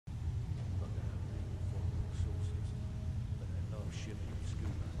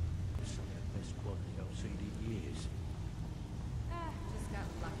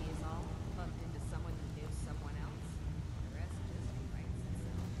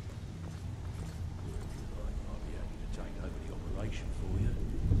information for you.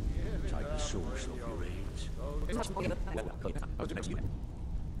 Take the source of your aids.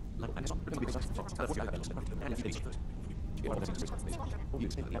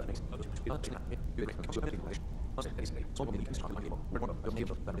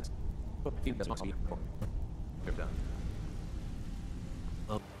 You're done.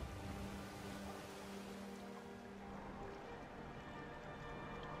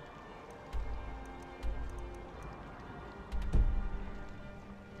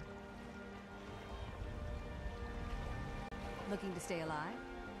 Looking to stay alive?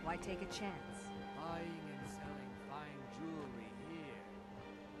 Why take a chance? Buying and selling fine jewelry here.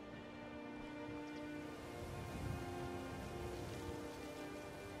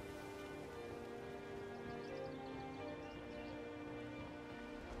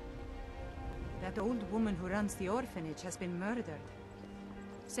 That old woman who runs the orphanage has been murdered.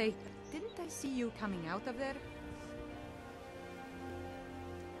 Say, didn't I see you coming out of there?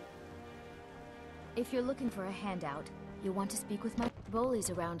 If you're looking for a handout, you'll want to speak with my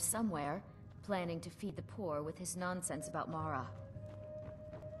bully's around somewhere, planning to feed the poor with his nonsense about Mara.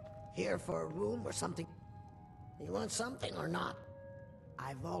 Here for a room or something? You want something or not?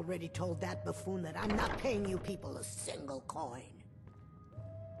 I've already told that buffoon that I'm not paying you people a single coin.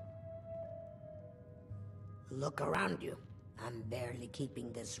 Look around you. I'm barely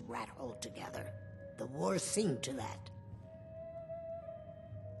keeping this rat hole together. The war's seen to that.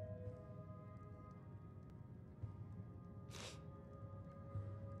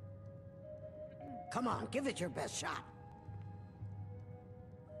 Come on, give it your best shot.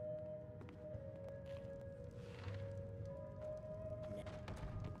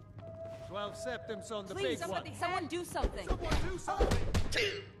 $12 septims on the Please, big one. someone do something! Someone do something!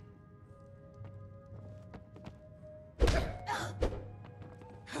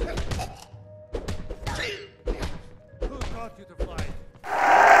 Who taught you to fight?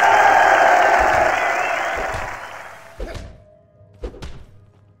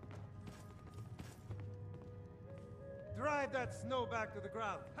 Drive that snow back to the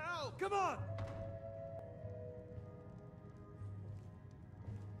ground. Help! Come on!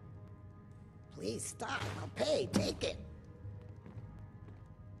 Please stop. I'll pay. Take it.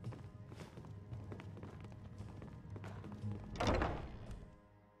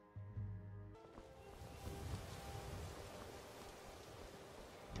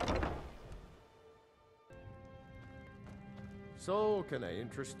 So, can I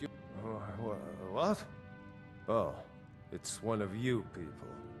interest you? What? Oh, it's one of you people.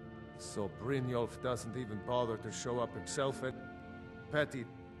 So Brynjolf doesn't even bother to show up himself at Petty.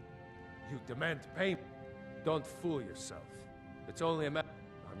 You demand payment. Don't fool yourself. It's only a matter.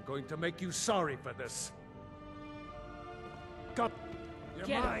 I'm going to make you sorry for this. Come. You're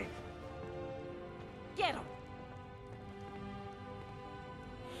Get him. mine. Get him!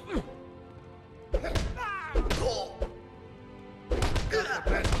 The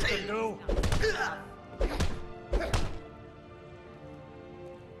best you can do.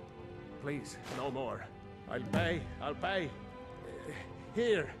 Please, no more. I'll pay. I'll pay.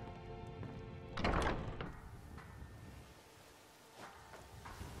 Here.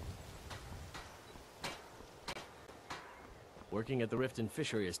 Working at the Riften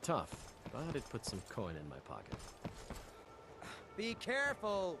fishery is tough, but it puts some coin in my pocket. Be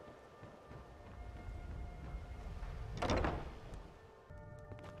careful.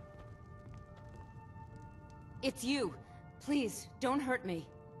 It's you! Please, don't hurt me.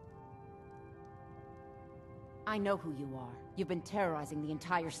 I know who you are. You've been terrorizing the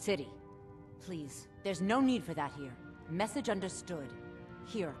entire city. Please, there's no need for that here. Message understood.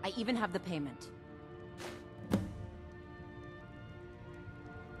 Here, I even have the payment.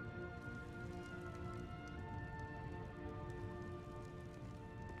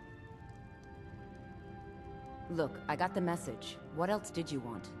 Look, I got the message. What else did you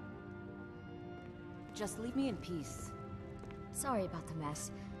want? Just leave me in peace. Sorry about the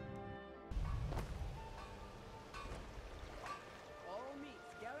mess. All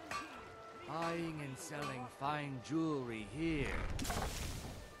meats guaranteed. Buying and selling fine jewelry here.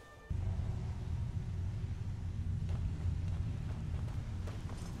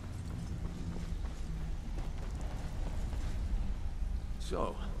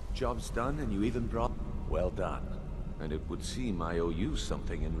 So, job's done and you even brought... Well done. And it would seem I owe you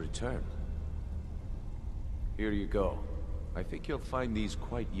something in return. Here you go. I think you'll find these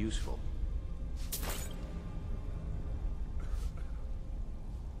quite useful.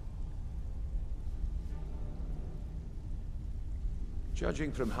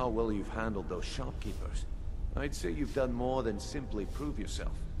 Judging from how well you've handled those shopkeepers, I'd say you've done more than simply prove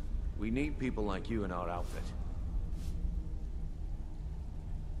yourself. We need people like you in our outfit.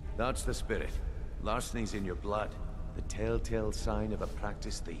 That's the spirit. Larceny's in your blood. The telltale sign of a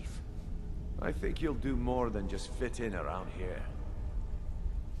practiced thief. I think you'll do more than just fit in around here.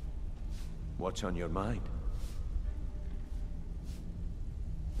 What's on your mind?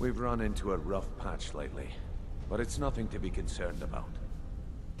 We've run into a rough patch lately, but it's nothing to be concerned about.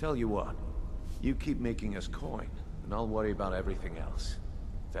 Tell you what, you keep making us coin, and I'll worry about everything else.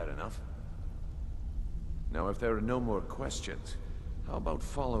 Fair enough? Now, if there are no more questions, how about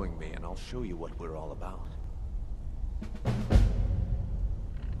following me and I'll show you what we're all about?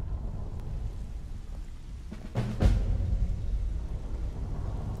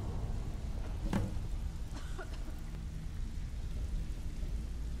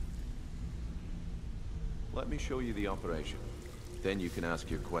 Let me show you the operation. Then you can ask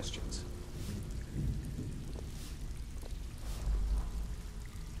your questions.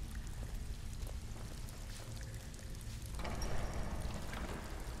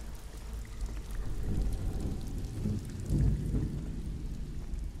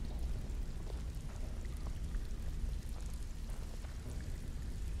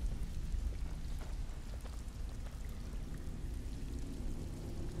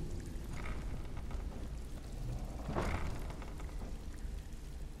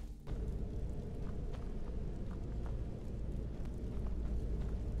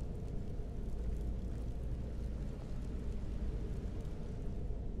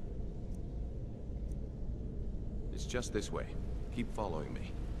 It's just this way. Keep following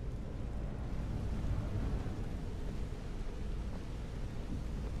me.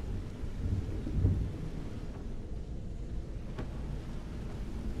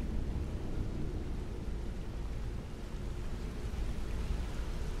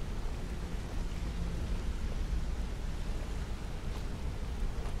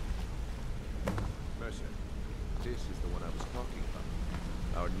 Mercer, this is the one I was talking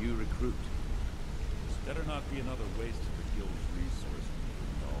about. Our new recruit. Better not be another waste of the guild's resource,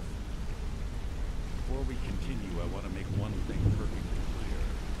 Dolph. Before we continue, I want to make one thing perfectly clear.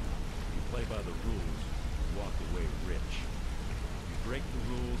 You play by the rules, you walk away rich. You break the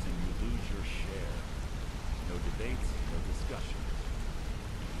rules and you lose your share. No debates, no discussions.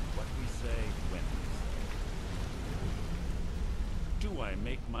 What we say, when we say. Do I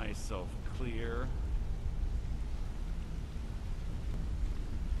make myself clear?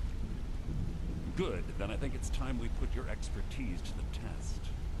 Good, then I think it's time we put your expertise to the test.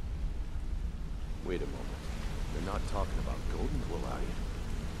 Wait a moment. You're not talking about Golden Wool, are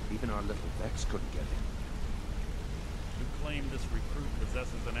you? Even our little Vex couldn't get in. You claim this recruit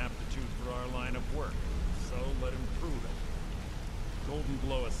possesses an aptitude for our line of work, so let him prove it. Golden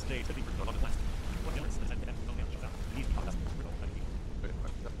Glow Estate.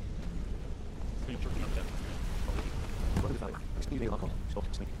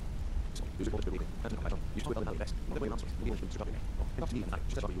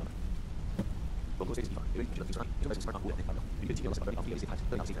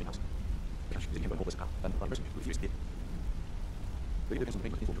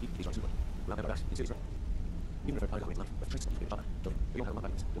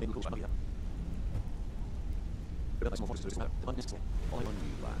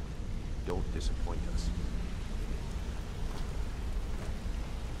 Don't disappoint us.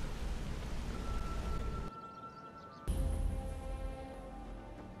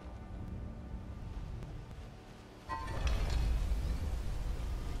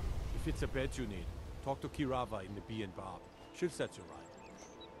 If it's a bed you need, talk to Kirava in the B&Bar. She'll set you right.